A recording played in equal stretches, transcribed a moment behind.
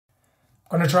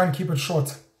Gonna try and keep it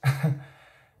short.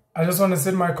 I just want to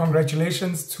send my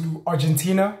congratulations to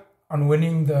Argentina on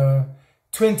winning the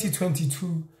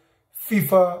 2022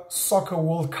 FIFA Soccer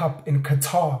World Cup in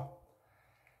Qatar.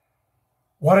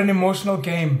 What an emotional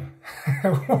game.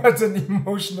 What an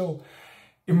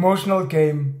emotional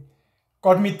game.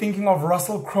 Got me thinking of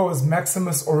Russell Crowe as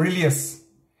Maximus Aurelius.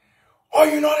 Are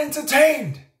you not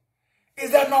entertained?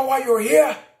 Is that not why you're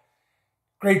here?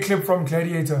 Great clip from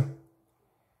Gladiator.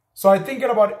 So I think at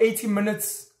about 80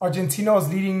 minutes, Argentina was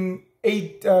leading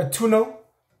 2-0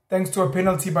 thanks to a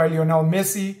penalty by Lionel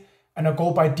Messi and a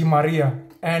goal by Di Maria.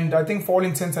 And I think for all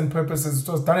intents and purposes,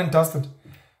 it was done and dusted.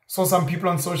 Saw some people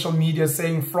on social media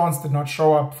saying France did not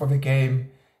show up for the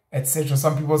game, etc.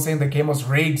 Some people saying the game was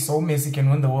rigged so Messi can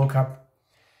win the World Cup.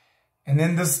 And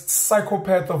then this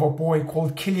psychopath of a boy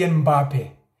called Kylian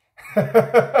Mbappé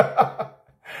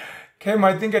came,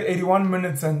 I think, at 81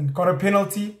 minutes and got a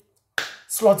penalty,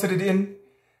 slotted it in.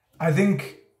 I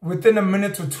think within a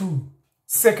minute or two,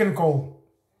 second goal,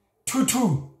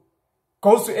 2-2,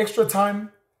 goes to extra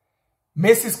time.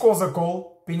 Messi scores a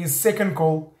goal, being his second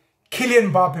goal.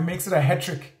 Kylian Mbappé makes it a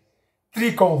hat-trick.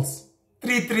 3 goals,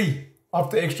 3-3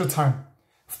 after extra time.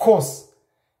 Of course,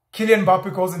 Kylian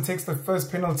Mbappé goes and takes the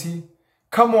first penalty.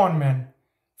 Come on, man.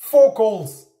 4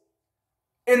 goals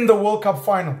in the World Cup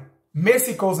final.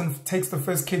 Messi goes and takes the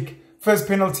first kick, first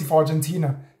penalty for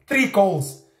Argentina. 3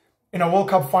 goals in a World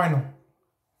Cup final.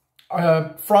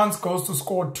 France goes to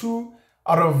score 2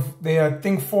 out of their, I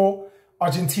think, 4.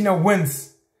 Argentina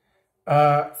wins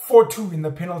 4-2 in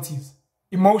the penalties.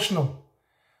 Emotional.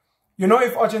 You know,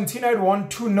 if Argentina had won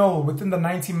 2-0 within the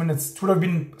 90 minutes, it would have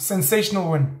been a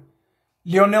sensational win.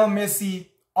 Lionel Messi,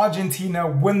 Argentina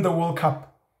win the World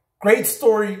Cup. Great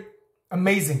story.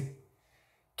 Amazing.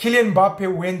 Kylian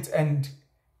Mbappé went and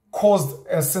caused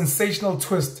a sensational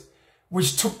twist,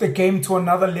 which took the game to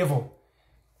another level.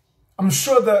 I'm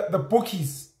sure the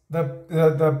bookies,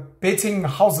 the betting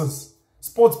houses,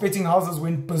 sports betting houses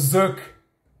went berserk,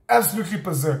 absolutely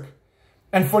berserk.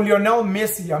 And for Lionel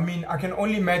Messi, I mean, I can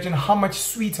only imagine how much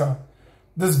sweeter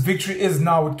this victory is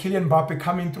now with Kylian Mbappé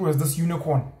coming through as this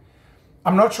unicorn.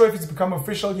 I'm not sure if it's become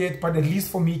official yet, but at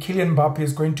least for me, Kylian Mbappé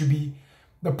is going to be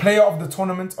the player of the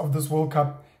tournament of this World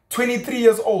Cup. 23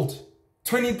 years old.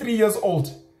 23 years old.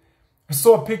 I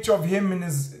saw a picture of him in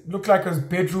his, looked like his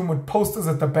bedroom with posters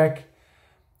at the back.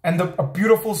 And a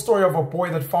beautiful story of a boy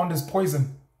that found his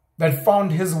poison, that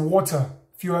found his water.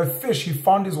 If you're a fish, he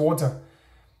found his water.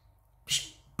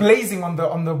 Blazing on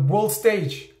the world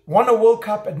stage. Won a World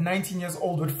Cup at 19 years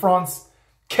old with France.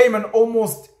 Came and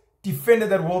almost defended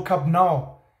that World Cup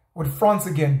now with France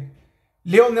again.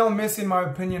 Lionel Messi, in my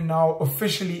opinion, now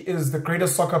officially is the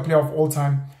greatest soccer player of all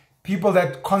time. People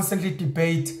that constantly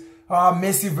debate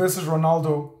Messi versus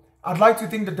Ronaldo. I'd like to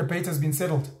think the debate has been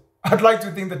settled. I'd like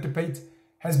to think the debate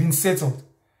has been settled.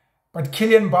 But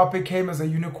Kylian Mbappé came as a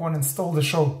unicorn and stole the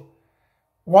show.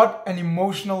 What an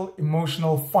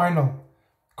emotional final.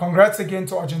 Congrats again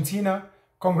to Argentina.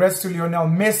 Congrats to Lionel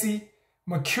Messi,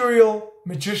 mercurial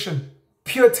magician,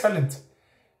 pure talent.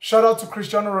 Shout out to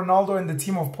Cristiano Ronaldo and the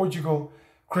team of Portugal.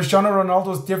 Cristiano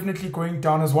Ronaldo is definitely going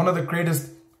down as one of the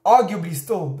greatest, arguably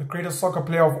still the greatest soccer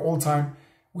player of all time.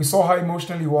 We saw how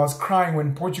emotional he was, crying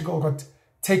when Portugal got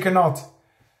taken out.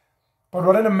 But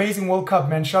what an amazing World Cup,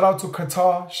 man. Shout out to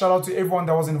Qatar. Shout out to everyone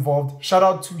that was involved. Shout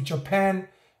out to Japan.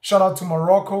 Shout out to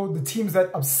Morocco, the teams that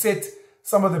upset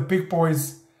some of the big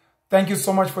boys. Thank you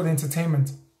so much for the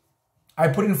entertainment. I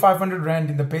put in 500 Rand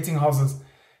in the betting houses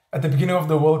at the beginning of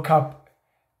the World Cup.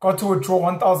 Got to withdraw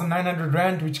 1,900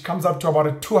 Rand, which comes up to about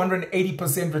a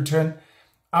 280% return.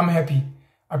 I'm happy.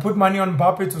 I put money on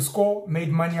Mbappé to score,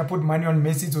 made money. I put money on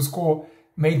Messi to score,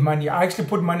 made money. I actually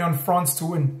put money on France to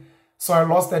win. So I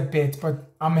lost that bet,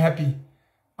 but I'm happy.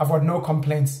 I've got no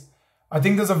complaints. I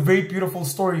think there's a very beautiful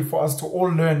story for us to all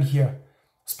learn here.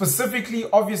 Specifically,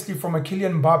 obviously, from a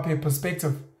Kylian Mbappé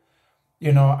perspective.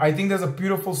 You know, I think there's a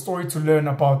beautiful story to learn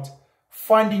about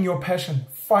finding your passion,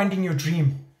 finding your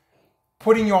dream,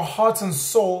 putting your heart and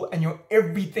soul and your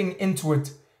everything into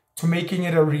it to making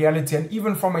it a reality. And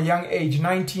even from a young age,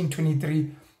 19,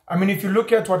 23, I mean, if you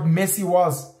look at what Messi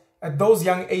was at those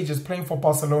young ages playing for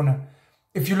Barcelona,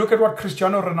 if you look at what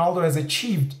Cristiano Ronaldo has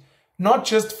achieved, not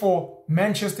just for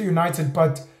Manchester United,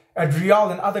 but at Real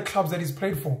and other clubs that he's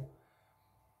played for.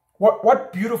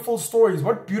 What beautiful stories,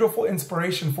 what beautiful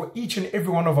inspiration for each and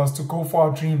every one of us to go for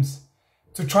our dreams,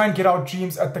 to try and get our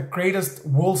dreams at the greatest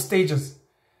world stages,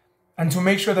 and to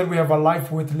make sure that we have a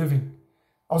life worth living.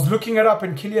 I was looking it up,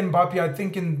 and Kylian Mbappé, I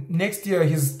think in next year,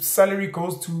 his salary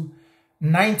goes to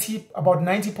about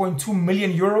 90.2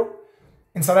 million euro.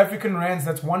 In South African rands,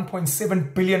 that's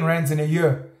 1.7 billion rands in a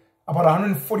year. about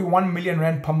 141 million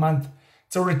rand per month.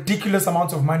 It's a ridiculous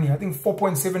amount of money. I think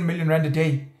 4.7 million rand a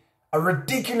day. A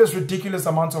ridiculous, ridiculous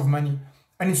amount of money.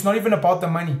 And it's not even about the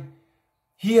money.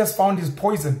 He has found his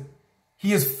poison.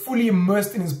 He is fully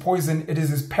immersed in his poison. It is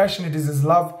his passion. It is his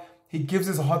love. He gives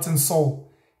his heart and soul.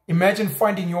 Imagine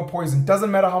finding your poison. Doesn't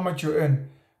matter how much you earn,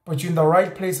 but you're in the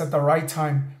right place at the right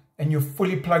time and you're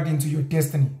fully plugged into your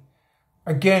destiny.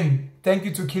 Again, thank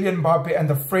you to Kylian Mbappé and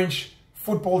the French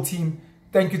football team.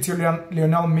 Thank you to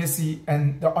Lionel Messi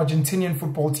and the Argentinian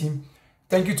football team.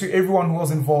 Thank you to everyone who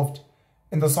was involved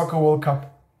in the Soccer World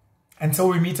Cup. Until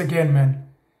we meet again, man.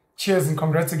 Cheers and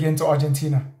congrats again to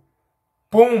Argentina.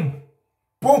 Boom!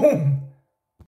 Boom!